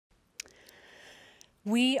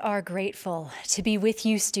We are grateful to be with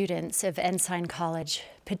you, students of Ensign College,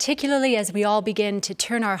 particularly as we all begin to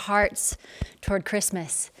turn our hearts toward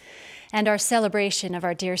Christmas and our celebration of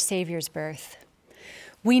our dear Savior's birth.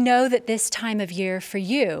 We know that this time of year for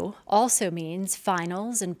you also means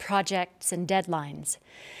finals and projects and deadlines,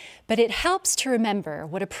 but it helps to remember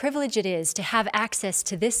what a privilege it is to have access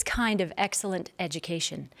to this kind of excellent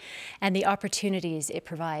education and the opportunities it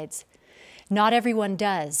provides. Not everyone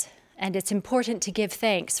does. And it's important to give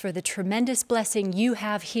thanks for the tremendous blessing you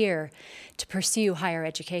have here to pursue higher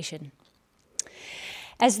education.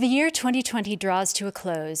 As the year 2020 draws to a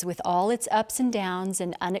close with all its ups and downs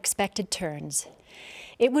and unexpected turns,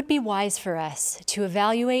 it would be wise for us to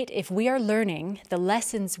evaluate if we are learning the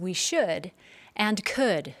lessons we should and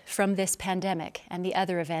could from this pandemic and the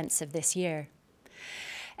other events of this year.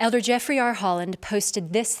 Elder Jeffrey R. Holland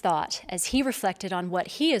posted this thought as he reflected on what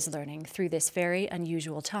he is learning through this very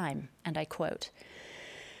unusual time, and I quote,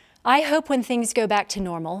 "I hope when things go back to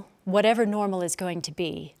normal, whatever normal is going to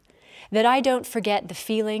be, that I don't forget the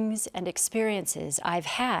feelings and experiences I've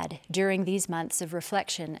had during these months of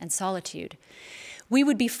reflection and solitude. We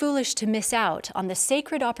would be foolish to miss out on the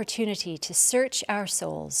sacred opportunity to search our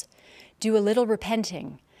souls, do a little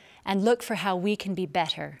repenting, and look for how we can be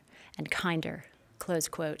better and kinder." Close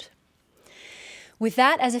quote. With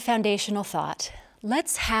that as a foundational thought,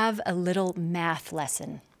 let's have a little math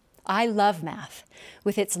lesson. I love math,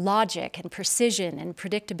 with its logic and precision and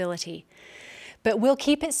predictability, but we'll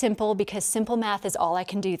keep it simple because simple math is all I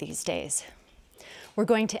can do these days. We're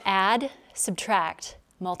going to add, subtract,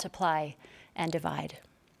 multiply, and divide.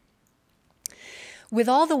 With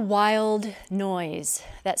all the wild noise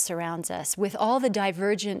that surrounds us, with all the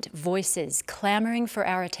divergent voices clamoring for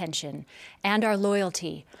our attention and our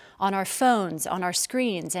loyalty on our phones, on our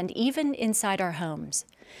screens, and even inside our homes,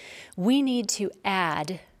 we need to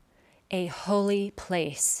add a holy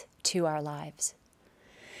place to our lives.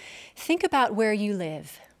 Think about where you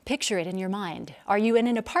live. Picture it in your mind. Are you in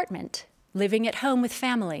an apartment, living at home with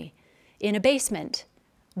family, in a basement,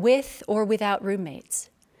 with or without roommates?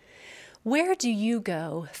 Where do you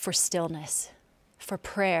go for stillness, for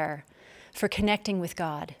prayer, for connecting with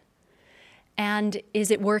God? And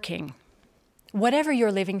is it working? Whatever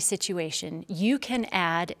your living situation, you can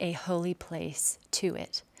add a holy place to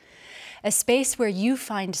it. A space where you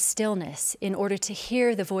find stillness in order to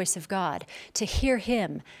hear the voice of God, to hear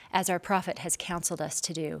Him as our prophet has counseled us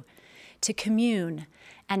to do, to commune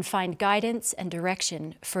and find guidance and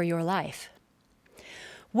direction for your life.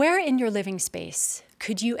 Where in your living space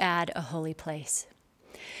could you add a holy place?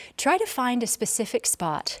 Try to find a specific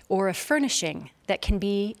spot or a furnishing that can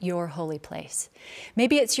be your holy place.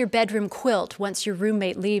 Maybe it's your bedroom quilt once your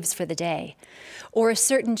roommate leaves for the day, or a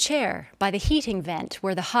certain chair by the heating vent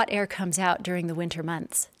where the hot air comes out during the winter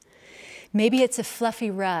months. Maybe it's a fluffy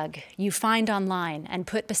rug you find online and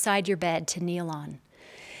put beside your bed to kneel on.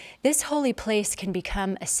 This holy place can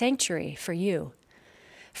become a sanctuary for you.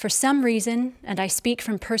 For some reason, and I speak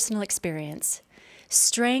from personal experience,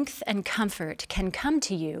 strength and comfort can come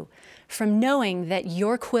to you from knowing that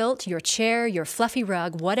your quilt, your chair, your fluffy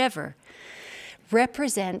rug, whatever,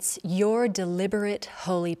 represents your deliberate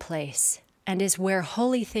holy place and is where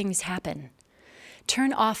holy things happen.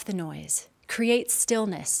 Turn off the noise. Create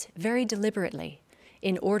stillness very deliberately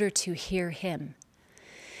in order to hear Him.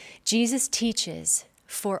 Jesus teaches,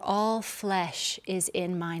 "For all flesh is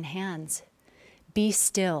in mine hands. Be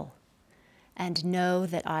still and know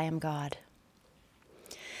that I am God."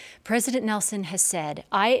 President Nelson has said,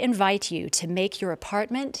 "I invite you to make your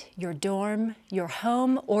apartment, your dorm, your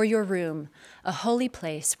home, or your room a holy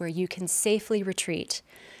place where you can safely retreat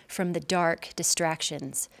from the dark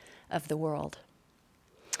distractions of the world."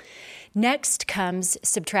 Next comes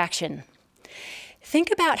subtraction.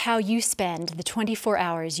 Think about how you spend the 24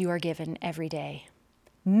 hours you are given every day.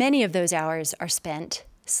 Many of those hours are spent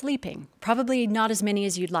sleeping, probably not as many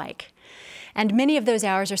as you'd like. And many of those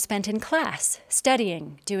hours are spent in class,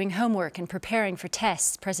 studying, doing homework, and preparing for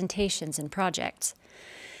tests, presentations, and projects.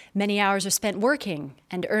 Many hours are spent working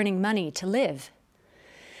and earning money to live.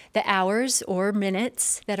 The hours or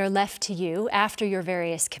minutes that are left to you after your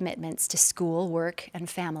various commitments to school, work, and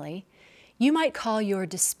family, you might call your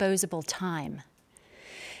disposable time.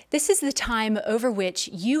 This is the time over which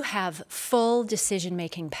you have full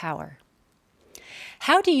decision-making power.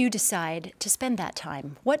 How do you decide to spend that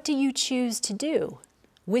time? What do you choose to do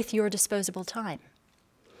with your disposable time?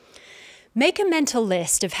 Make a mental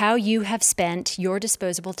list of how you have spent your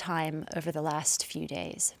disposable time over the last few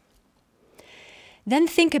days. Then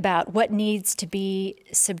think about what needs to be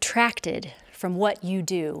subtracted from what you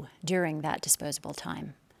do during that disposable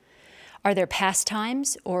time. Are there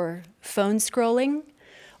pastimes or phone scrolling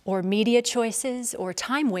or media choices or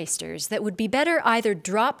time wasters that would be better either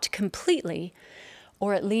dropped completely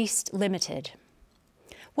or at least limited?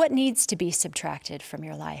 What needs to be subtracted from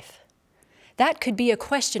your life? That could be a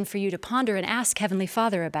question for you to ponder and ask Heavenly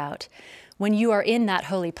Father about when you are in that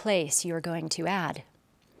holy place you are going to add.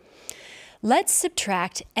 Let's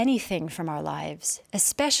subtract anything from our lives,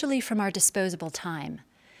 especially from our disposable time,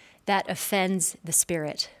 that offends the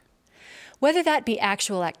Spirit. Whether that be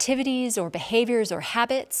actual activities or behaviors or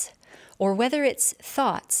habits, or whether it's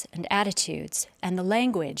thoughts and attitudes and the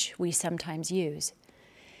language we sometimes use.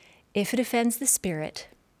 If it offends the Spirit,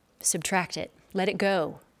 subtract it, let it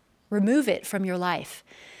go, remove it from your life,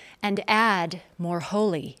 and add more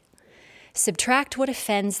holy. Subtract what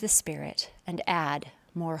offends the Spirit and add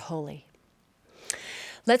more holy.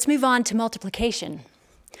 Let's move on to multiplication.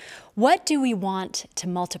 What do we want to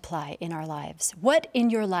multiply in our lives? What in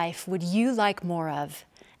your life would you like more of?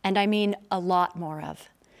 And I mean a lot more of.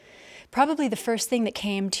 Probably the first thing that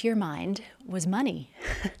came to your mind was money.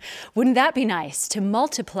 Wouldn't that be nice to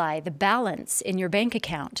multiply the balance in your bank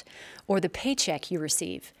account or the paycheck you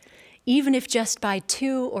receive, even if just by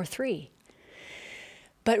 2 or 3?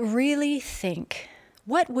 But really think,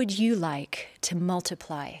 what would you like to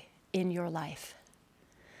multiply in your life?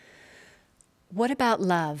 What about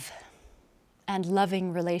love and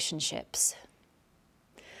loving relationships?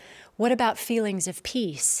 What about feelings of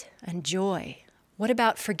peace and joy? What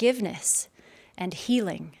about forgiveness and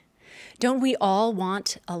healing? Don't we all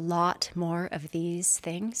want a lot more of these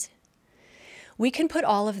things? We can put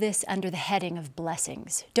all of this under the heading of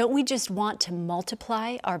blessings. Don't we just want to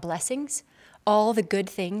multiply our blessings, all the good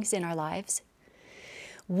things in our lives?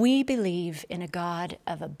 We believe in a God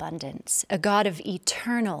of abundance, a God of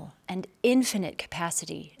eternal and infinite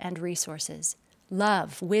capacity and resources,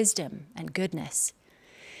 love, wisdom, and goodness.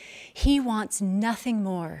 He wants nothing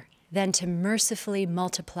more than to mercifully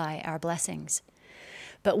multiply our blessings.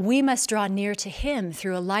 But we must draw near to Him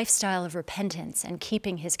through a lifestyle of repentance and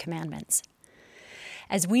keeping His commandments.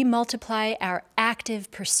 As we multiply our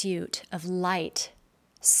active pursuit of light,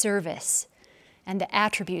 service, and the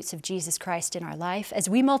attributes of Jesus Christ in our life, as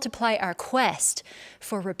we multiply our quest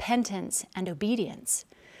for repentance and obedience,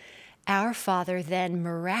 our Father then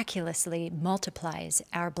miraculously multiplies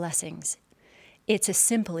our blessings. It's a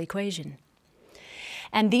simple equation.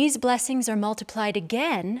 And these blessings are multiplied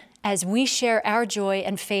again as we share our joy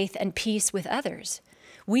and faith and peace with others.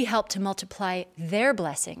 We help to multiply their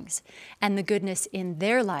blessings and the goodness in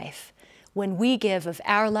their life when we give of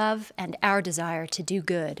our love and our desire to do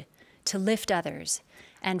good, to lift others,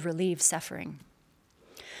 and relieve suffering.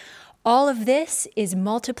 All of this is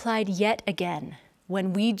multiplied yet again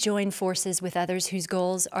when we join forces with others whose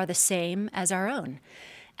goals are the same as our own,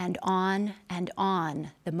 and on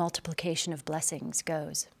the multiplication of blessings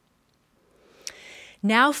goes.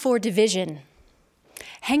 Now for division.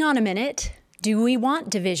 Hang on a minute. Do we want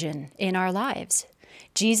division in our lives?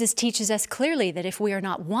 Jesus teaches us clearly that if we are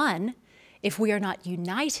not one, if we are not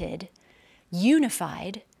united,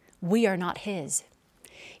 unified, we are not His.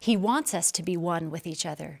 He wants us to be one with each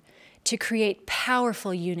other, to create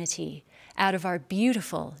powerful unity out of our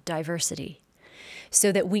beautiful diversity,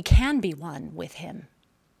 so that we can be one with Him.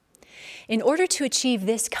 In order to achieve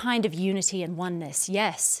this kind of unity and oneness,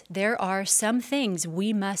 yes, there are some things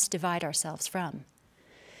we must divide ourselves from.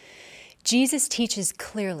 Jesus teaches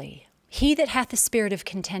clearly, "He that hath the spirit of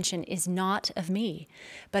contention is not of me,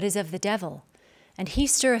 but is of the devil. And he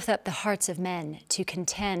stirreth up the hearts of men to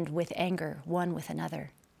contend with anger one with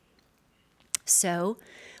another." So,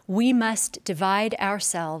 we must divide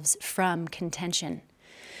ourselves from contention,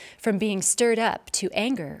 from being stirred up to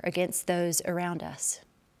anger against those around us.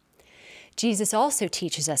 Jesus also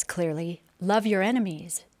teaches us clearly, love your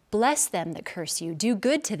enemies, bless them that curse you, do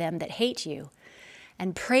good to them that hate you,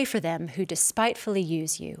 and pray for them who despitefully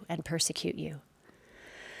use you and persecute you.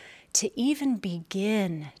 To even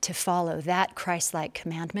begin to follow that Christ-like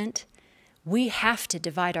commandment, we have to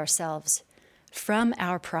divide ourselves from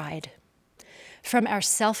our pride, from our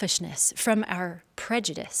selfishness, from our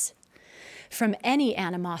prejudice, from any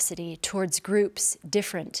animosity towards groups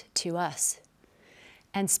different to us,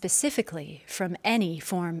 and specifically from any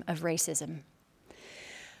form of racism.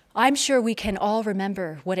 I'm sure we can all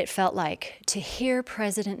remember what it felt like to hear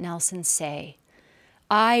President Nelson say,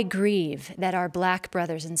 "I grieve that our Black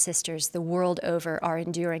brothers and sisters the world over are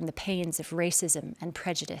enduring the pains of racism and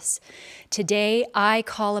prejudice. Today, I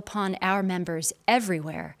call upon our members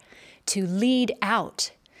everywhere to lead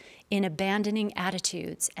out in abandoning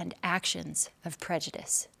attitudes and actions of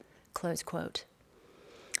prejudice." Close quote.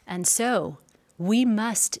 And so, we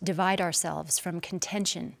must divide ourselves from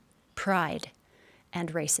contention, pride,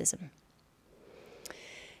 and racism.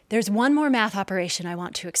 There's one more math operation I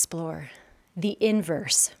want to explore, the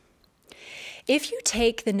inverse. If you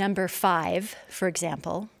take the number 5, for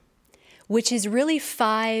example, which is really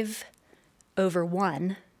 5 over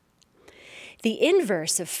 1, the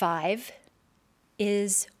inverse of 5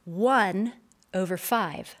 is 1 over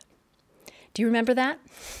 5. Do you remember that?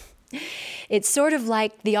 It's sort of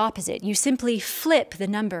like the opposite. You simply flip the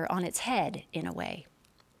number on its head in a way.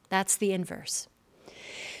 That's the inverse.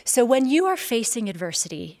 So when you are facing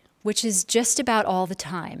adversity, which is just about all the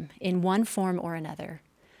time in one form or another,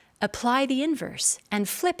 apply the inverse and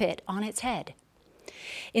flip it on its head.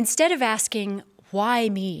 Instead of asking, why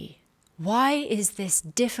me? Why is this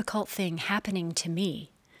difficult thing happening to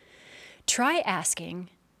me? Try asking,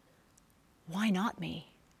 why not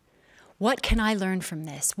me? What can I learn from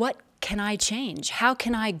this? What can I change? How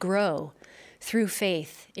can I grow through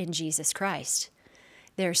faith in Jesus Christ?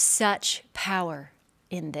 There's such power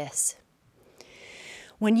in this.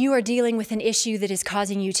 When you are dealing with an issue that is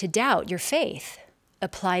causing you to doubt your faith,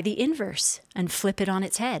 apply the inverse and flip it on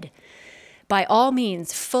its head. By all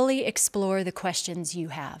means, fully explore the questions you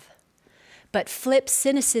have. But flip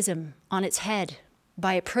cynicism on its head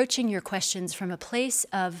by approaching your questions from a place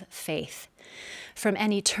of faith, from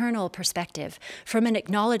an eternal perspective, from an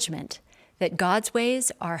acknowledgement that God's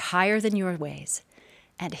ways are higher than your ways,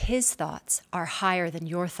 and His thoughts are higher than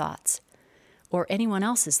your thoughts, or anyone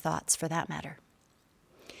else's thoughts for that matter.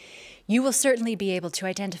 You will certainly be able to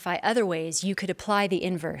identify other ways you could apply the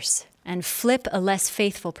inverse and flip a less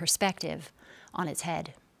faithful perspective on its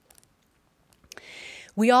head.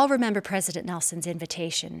 We all remember President Nelson's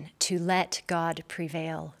invitation to let God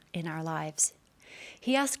prevail in our lives.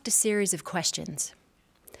 He asked a series of questions.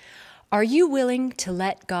 Are you willing to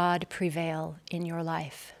let God prevail in your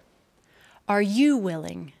life? Are you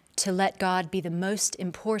willing to let God be the most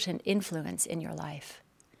important influence in your life?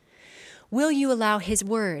 Will you allow His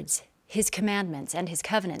words, His commandments, and His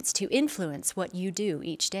covenants to influence what you do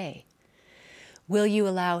each day? Will you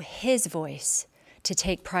allow His voice to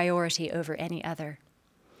take priority over any other?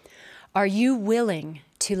 Are you willing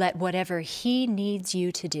to let whatever He needs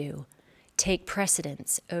you to do take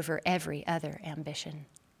precedence over every other ambition?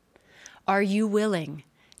 Are you willing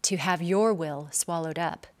to have your will swallowed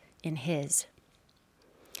up in His?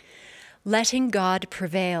 Letting God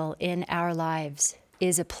prevail in our lives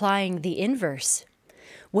is applying the inverse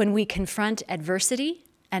when we confront adversity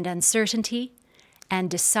and uncertainty and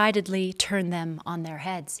decidedly turn them on their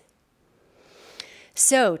heads.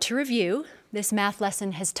 So, to review, this math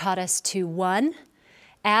lesson has taught us to 1,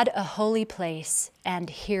 add a holy place and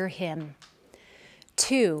hear Him.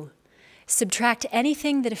 2, subtract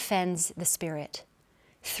anything that offends the Spirit.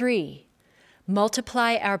 3,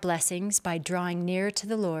 multiply our blessings by drawing near to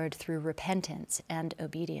the Lord through repentance and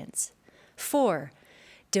obedience. 4,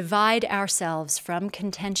 divide ourselves from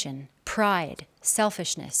contention, pride,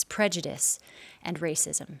 selfishness, prejudice, and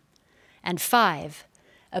racism. And 5,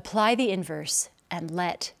 apply the inverse and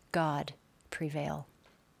let God prevail.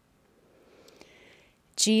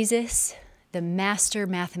 Jesus, the master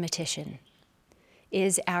mathematician,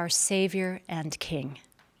 is our Savior and King.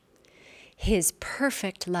 His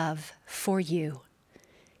perfect love for you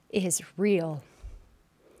is real,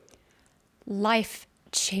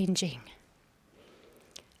 life-changing,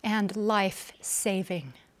 and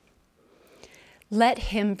life-saving. Let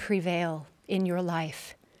Him prevail in your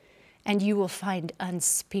life, and you will find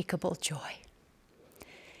unspeakable joy.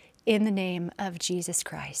 In the name of Jesus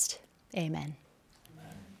Christ, amen.